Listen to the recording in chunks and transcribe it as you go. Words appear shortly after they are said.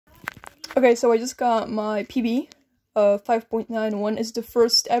Okay, so I just got my PB of 5.91. It's the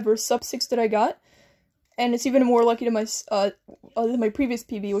first ever sub 6 that I got, and it's even more lucky than my previous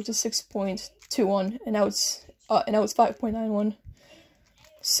PB, which is 6.21, and now it's 5.91.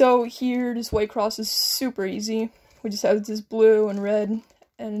 So here, this white cross is super easy. We just have this blue and red,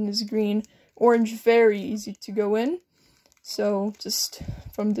 and this green, orange, very easy to go in. So just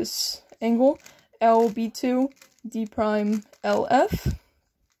from this angle, LB2, D prime, LF.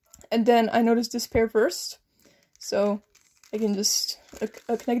 And then I noticed this pair first, so I can just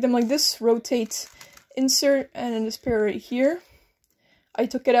connect them like this, rotate, insert, and then this pair right here. I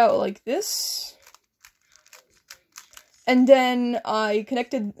took it out like this, and then I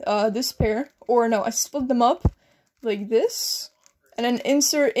connected this pair, or no, I split them up like this, and then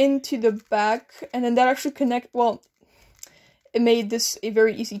insert into the back, and then that actually it made this a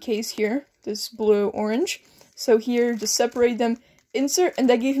very easy case here, this blue-orange. So here, just separate them, insert, and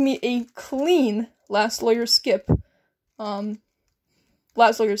that gave me a clean last layer skip. So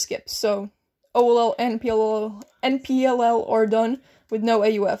OLL and NPLL are done with no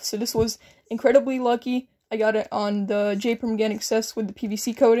AUF. So this was incredibly lucky. I got it on the JPerm Organic Cess with the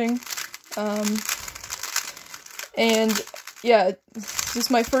PVC coating. And yeah, this is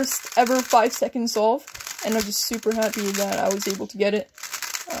my first ever 5-second solve, and I'm just super happy that I was able to get it.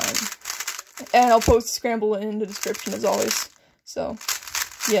 And I'll post Scramble in the description as always. So,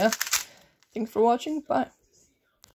 yeah. Thanks for watching. Bye.